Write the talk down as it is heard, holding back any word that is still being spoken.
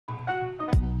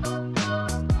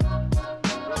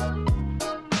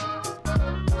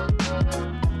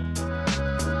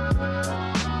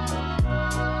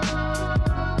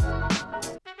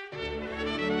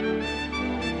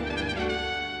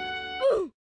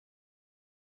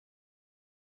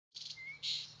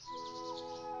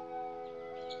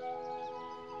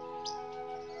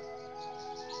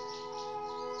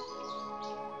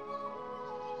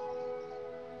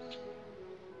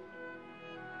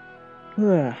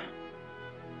Wah,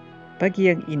 pagi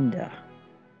yang indah.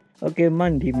 Okey,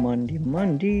 mandi.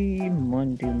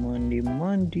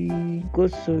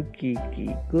 Gosok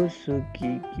gigi.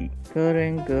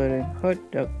 Goreng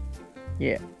hotdog.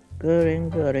 Ya, yeah. Goreng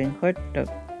hotdog.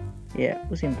 Ya, yeah.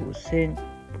 Pusing.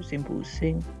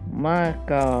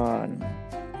 Makan.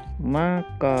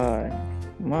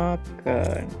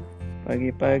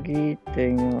 Pagi-pagi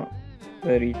tengok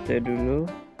berita dulu.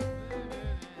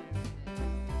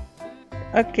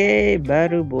 Okey,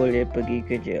 baru boleh pergi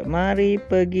kerja. Mari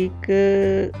pergi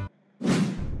ke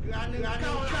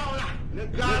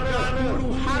negara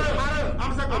huru hara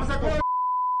amsa kau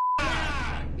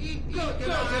ikut je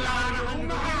lah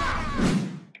rumah.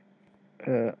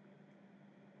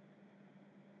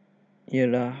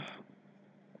 Yalah,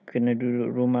 kena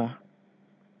duduk rumah.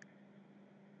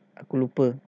 Aku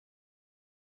lupa.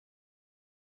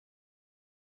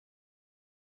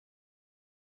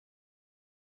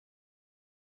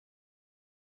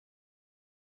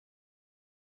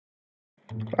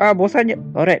 Bosan je.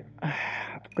 Alright.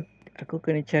 Aku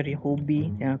kena cari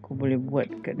hobi yang aku boleh buat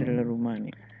dekat dalam rumah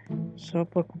ni. So,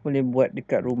 apa aku boleh buat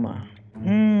dekat rumah?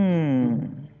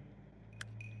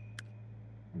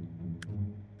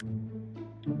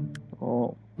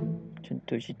 Oh, macam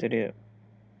tu cerita dia.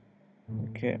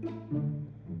 Okay.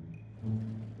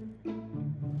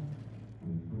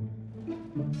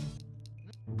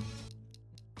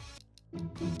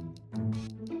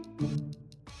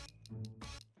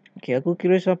 Okay, aku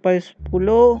kira sampai 10.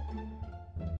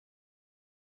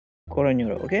 Korang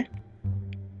nyuruh, okay?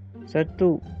 1,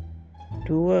 2.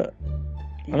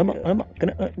 Alamak,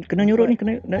 kena nyuruh ni,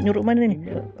 nak nyuruh mana ni?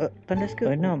 Tandas ke?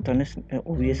 6, tandas.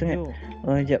 Oh, biasa sangat.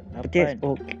 Sekejap. Petis.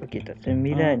 Okey, tak.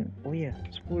 9. Oh ya,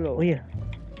 10. Oh ya.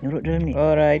 Nyuruh dalam ni.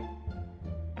 Alright.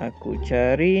 Aku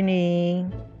cari ni.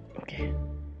 Okey.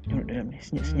 Nyuruh dalam ni.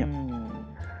 Senyap.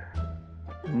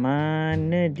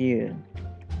 Mana dia?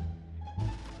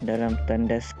 Dalam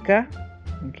tandas kah?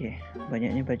 Okey,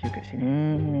 banyaknya baju kat sini.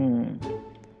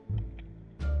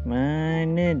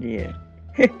 Mana dia?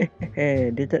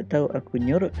 Dia tak tahu aku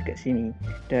nyorot dekat sini.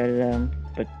 Dalam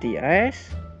peti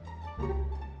ais.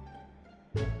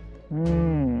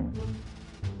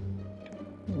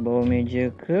 Bawah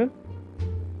meja ke?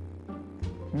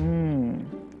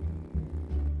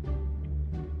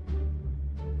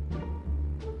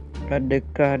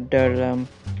 Adakah dalam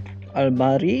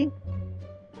almari?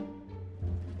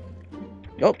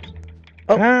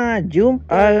 Jumpa.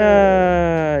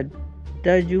 Alah,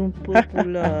 dah jumpa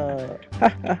pula.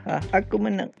 Aku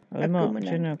menang. Alamak,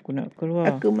 macam mana aku nak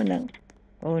keluar? Aku menang.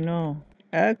 Oh no.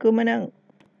 Aku menang.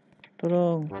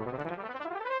 Tolong.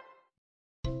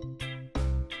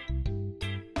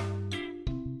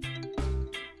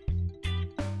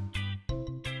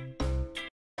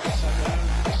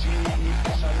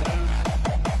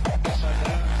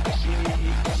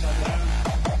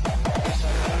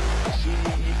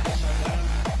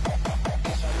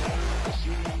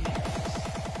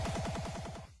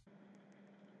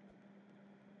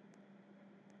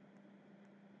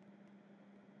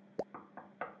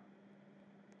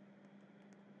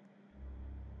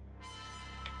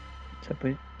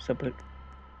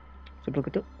 Siapa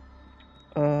ketuk?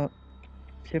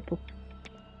 Siapa?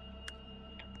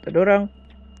 Tak ada orang.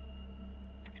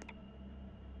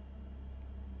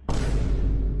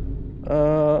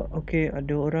 Okey,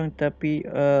 ada orang tapi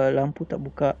lampu tak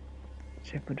buka.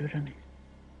 Siapa diorang ni?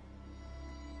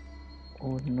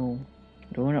 Oh no.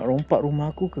 Diorang nak rompak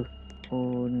rumah aku ke?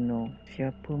 Oh no.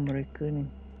 Siapa mereka ni?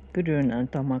 Ke diorang nak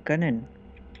hantar makanan?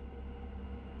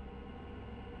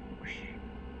 Uish,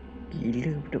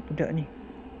 gila budak-budak ni.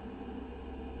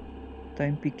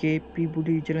 Time PKP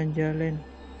boleh jalan-jalan.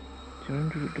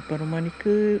 Diorang duduk depan rumah ni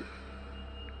ke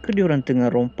diorang tengah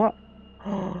rompak?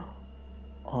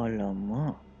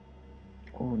 Alamak.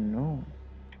 Oh no.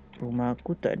 Rumah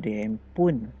aku tak ada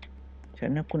handphone. Macam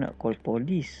mana aku nak call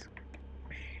polis?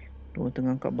 Diorang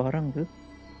tengah angkat barang ke?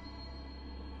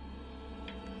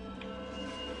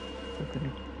 Aku kena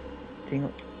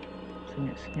tengok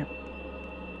senyap-senyap.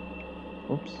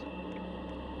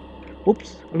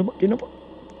 Oops. Alamak, dia nampak.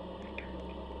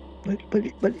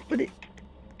 Balik.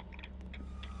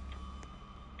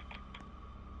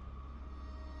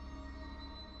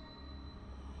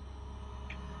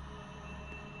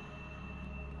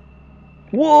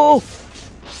 Wow!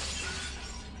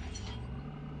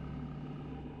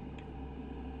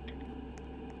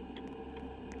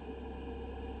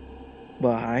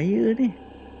 Bahaya ni.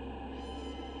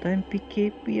 Time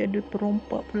PKP ada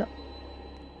perompak pula.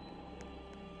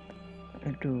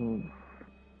 Aduh.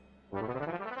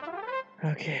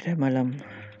 Okey, dah malam.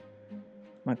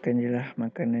 Makan je lah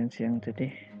makanan siang tadi.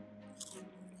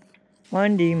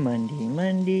 Mandi, mandi,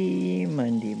 mandi,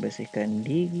 mandi, bersihkan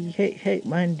diri. Hei, hei,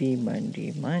 mandi,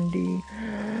 mandi, mandi.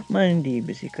 Mandi,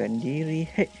 bersihkan diri.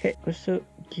 Hei, hei, gosok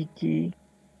gigi.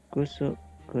 Gosok,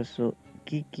 gosok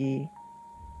gigi.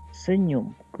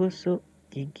 Senyum, gosok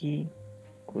gigi.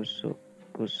 Gosok,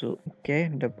 gosok.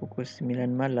 Okey, dah pukul 9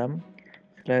 malam.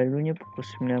 Selalunya pukul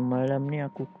 9 malam ni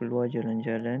aku keluar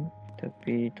jalan-jalan.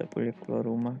 Tapi tak boleh keluar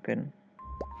rumah kan.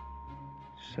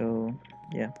 So,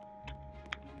 ya. Yeah.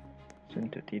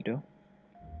 Untuk tidur.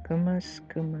 Kemas,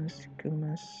 kemas,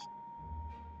 kemas.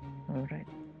 Alright.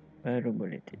 Baru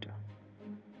boleh tidur.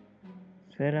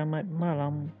 Selamat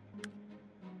malam.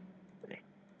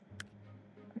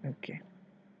 Okay.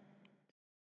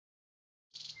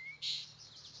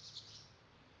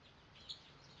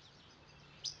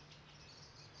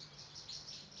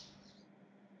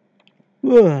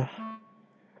 Wah.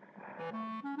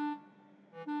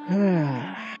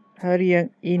 Hari yang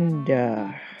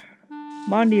indah.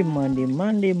 Mandi, mandi,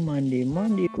 mandi, mandi,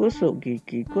 mandi. Gosok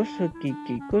gigi, gosok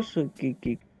gigi, gosok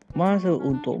gigi. Masa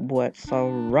untuk buat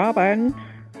sarapan.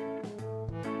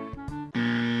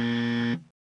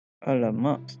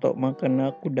 Alamak, stok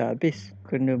makan aku dah habis.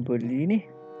 Kena beli ni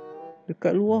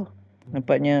dekat luar.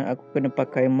 Nampaknya aku kena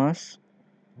pakai mask.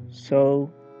 So,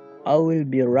 I will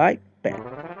be right back.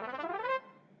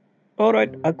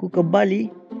 Alright, aku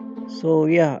kembali. So,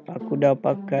 yeah, aku dah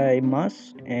pakai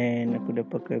mask and aku dah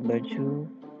pakai baju.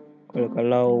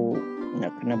 Kalau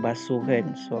nak kena basuh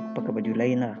kan, so aku pakai baju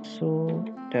lain lah. So,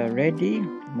 dah ready.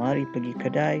 Mari pergi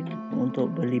kedai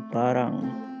untuk beli barang.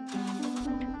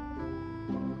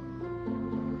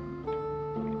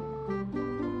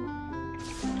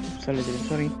 Salah jadi,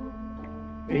 sorry.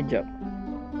 Sekejap.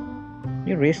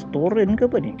 Ni restoran ke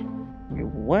apa ni?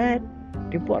 What?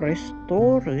 Dia buat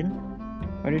restoran?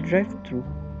 Ada drive-thru?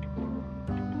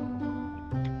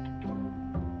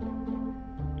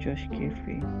 Josh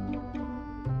Cafe.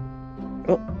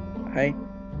 Oh, hi.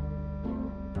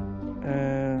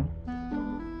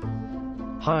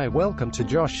 Hi, welcome to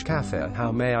Josh Cafe. How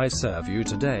may I serve you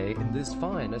today in this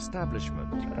fine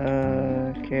establishment?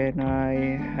 Can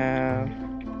I have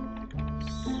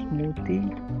smoothie?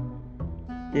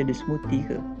 Dia ada smoothie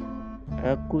ke?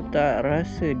 Aku tak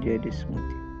rasa dia ada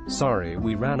smoothie. Sorry,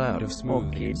 we ran out of Okay,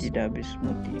 smoothies. dia dah habis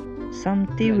smoothie.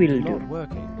 Something will do. Not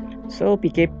working. So,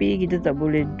 PKP kita tak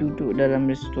boleh duduk dalam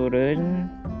restoran.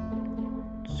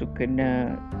 So,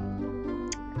 kena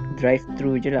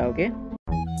drive-thru je lah, okay?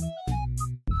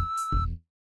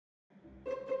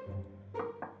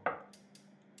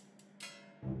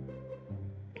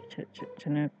 Macam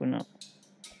mana aku nak?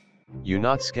 You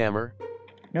not scammer?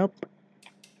 Nope.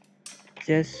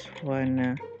 Just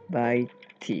wanna buy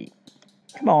tea.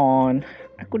 Come on.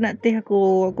 Aku nak teh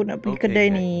aku. Aku nak pergi Okay, kedai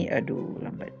okay. ni. Aduh,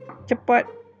 lambat. Cepat.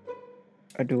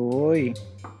 Aduh, oi.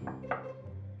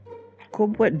 Kau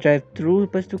buat drive-thru,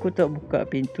 lepas tu kau tak buka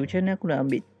pintu. Macam mana aku nak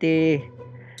ambil teh?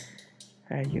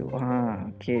 Ayo,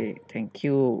 okay. Thank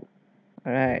you.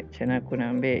 Alright, macam mana aku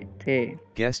nak ambil teh?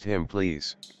 Guest him,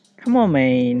 please. Come on,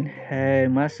 man.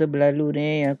 Masa berlalu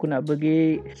ni, aku nak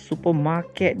pergi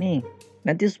supermarket ni.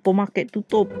 Nanti supermarket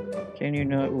tutup. Can you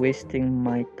not wasting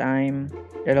my time?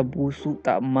 Dalam busuk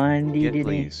tak mandi Get dia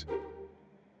please. ni.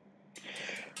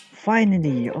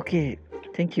 Finally. Okay.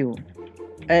 Thank you.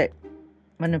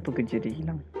 Mana pekerja dia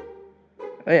hilang?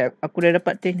 Aku dah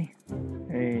dapat teh ni.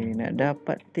 Nak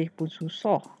dapat teh pun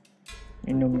susah.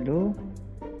 Minum dulu.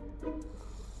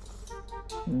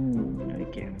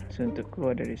 Okay. So, untuk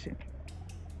keluar dari sini.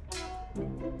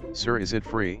 Sir, is it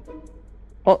free?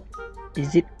 Oh,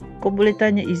 is it? Kau boleh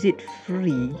tanya, is it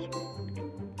free?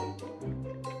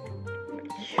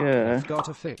 Sure. I've got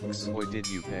a fix. Boy, did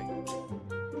you pay?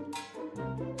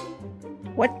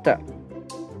 What the?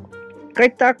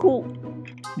 Kereta aku.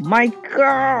 My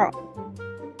car.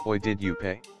 Boy, did you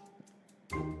pay?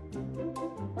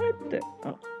 What the?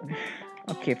 Oh.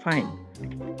 Okay, fine.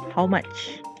 How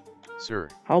much?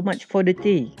 Sir, How much for the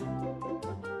tea?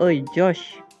 Oi,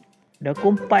 Josh. Dah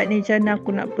pukul 4 ni, macam mana aku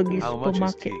nak pergi how much is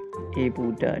supermarket? tea?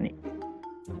 Budak ni.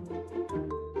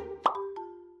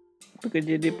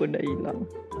 Pekerja dia pun dah hilang.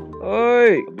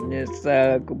 Oi,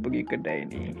 menyesal aku pergi kedai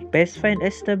ni. Best find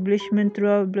establishment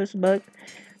throughout Bloxburg?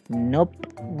 Nope.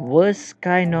 Worst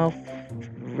kind of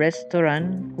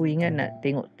restaurant. Aku ingat nak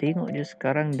tengok-tengok je,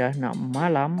 sekarang dah nak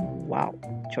malam. Wow,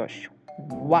 Josh.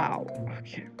 Wow.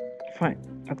 Okay, fine.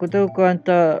 Aku tahu kau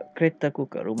hantar kereta aku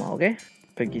kat rumah, okay?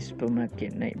 Pergi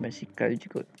supermarket, naik basikal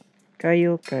je kot.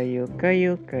 Kayu.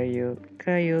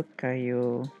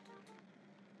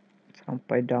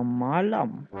 Sampai dah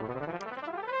malam.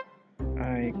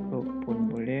 Ikut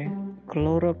pun boleh.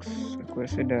 Clorox, aku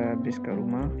rasa dah habis kat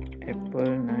rumah.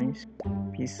 Apple, nice.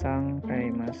 pisang, air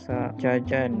masak,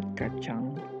 jajan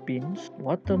kacang, beans,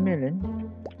 watermelon,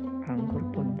 anggur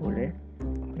pun boleh.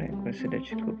 Alright, aku rasa dah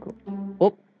cukup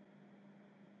kot.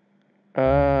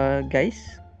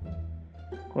 Guys,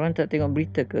 korang tak tengok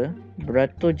berita ke?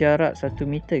 Beratur jarak 1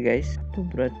 meter guys. Tu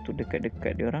beratur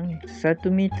dekat-dekat dia orang ni. 1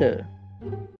 meter.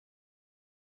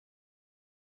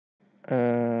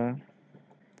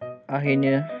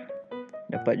 Akhirnya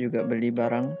dapat juga beli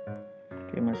barang.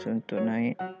 Okay, masa untuk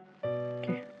naik.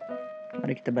 Okay,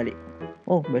 mari kita balik.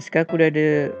 Oh, basikal aku dah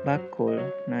ada bakul.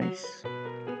 Nice.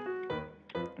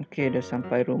 Okay, dah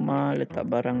sampai rumah. Letak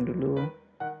barang dulu.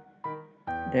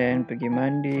 Dan pergi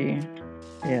mandi.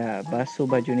 Ya, basuh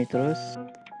baju ni terus.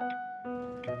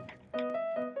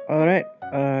 Alright,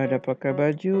 dah pakai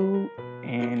baju.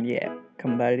 And yeah,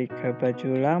 kembali ke baju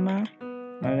lama.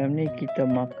 Malam ni kita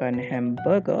makan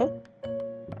hamburger.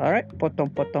 Alright, potong.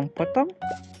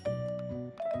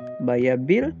 Bayar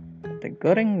bil. Kita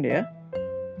goreng dia.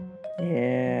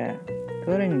 Yeah,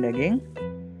 goreng daging.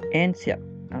 And siap.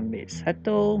 Ambil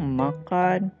satu,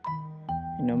 makan.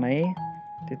 Minum air.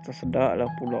 Kita sedap lah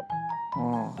pulak.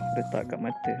 Oh, letak kat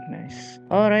mata. Nice.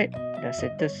 Alright, dah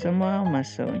settle semua.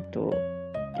 Masa untuk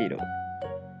tidur.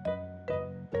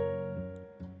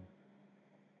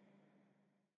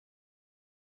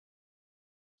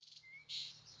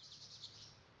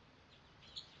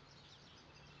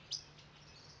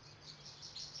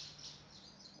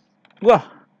 Wah.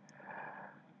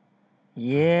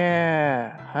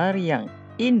 Yeah, hari yang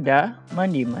indah.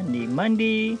 Mandi.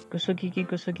 Gosok gigi.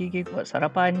 Buat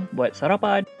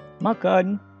sarapan.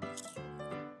 Makan.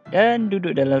 Dan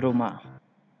duduk dalam rumah.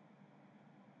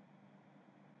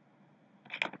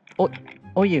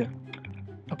 Oh ya.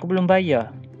 Aku belum bayar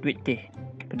duit teh.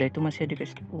 Kedai tu masih ada kat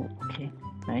situ. Oh, okay.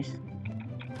 Nice.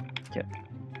 Sekejap.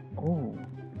 Oh,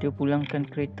 dia pulangkan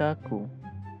kereta aku.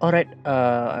 Alright,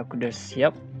 aku dah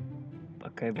siap.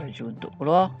 Pakai baju untuk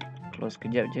keluar. Keluar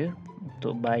sekejap je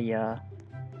untuk bayar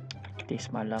teh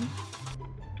semalam.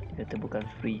 Dia kata bukan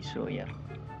free, so yeah.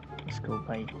 Let's go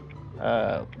buy.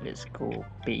 Let's go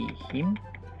pay him.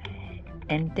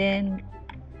 And then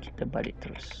kita balik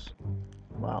terus.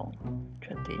 Wow,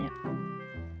 cantiknya.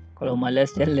 Kalau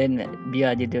malas jalan,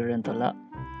 biar je dia orang tolak.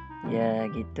 Ya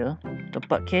gitu.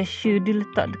 Tempat cashier dia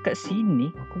letak dekat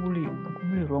sini. Aku boleh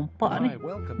rompak ni.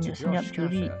 Senyap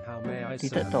curi. Dia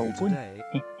tak tahu pun.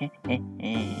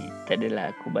 Tak adalah,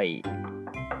 aku baik.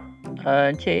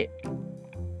 Encik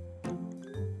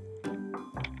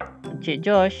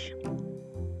Josh.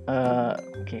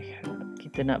 Okay,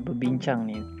 kita nak berbincang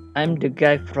ni. I'm the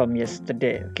guy from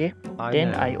yesterday, okay?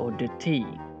 Then I order tea.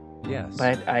 Yes.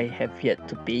 But I have yet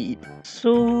to pay it.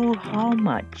 So, how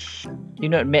much? You're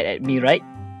not mad at me, right?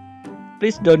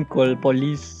 Please don't call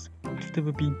police. Kita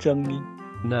berbincang ni.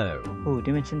 No. Oh,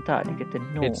 dia macam tak. Dia kata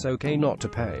no. It's okay not to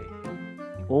pay.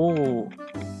 Oh,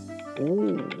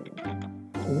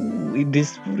 it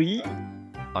is free?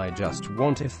 I just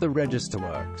want if the register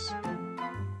works.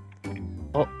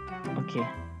 Oh, okay.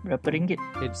 Berapa ringgit?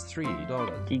 It's $3.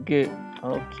 3.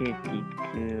 Okay,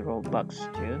 3 Robux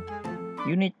je.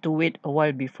 You need to wait a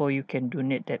while before you can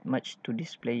donate that much to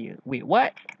this player. Wait,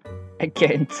 what? I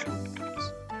can't.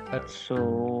 So,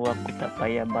 aku tak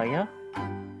payah bayar?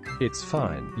 It's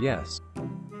fine, yes.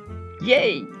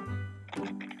 Yay!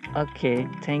 Okay,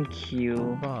 thank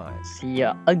you. Bye. See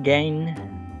ya again.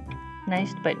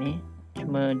 Nice tempat ni.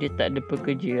 Cuma dia tak ada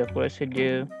pekerja. Aku rasa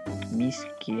dia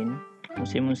miskin.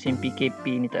 Musim-musim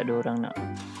PKP ni tak ada orang nak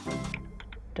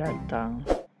datang.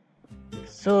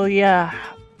 So yeah,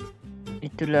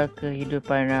 itulah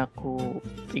kehidupan aku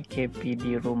PKP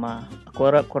di rumah.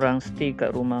 Aku harap korang stay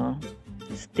kat rumah.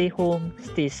 Stay home,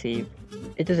 stay safe.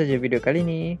 Itu saja video kali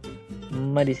ni.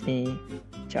 Mari sini.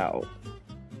 Ciao.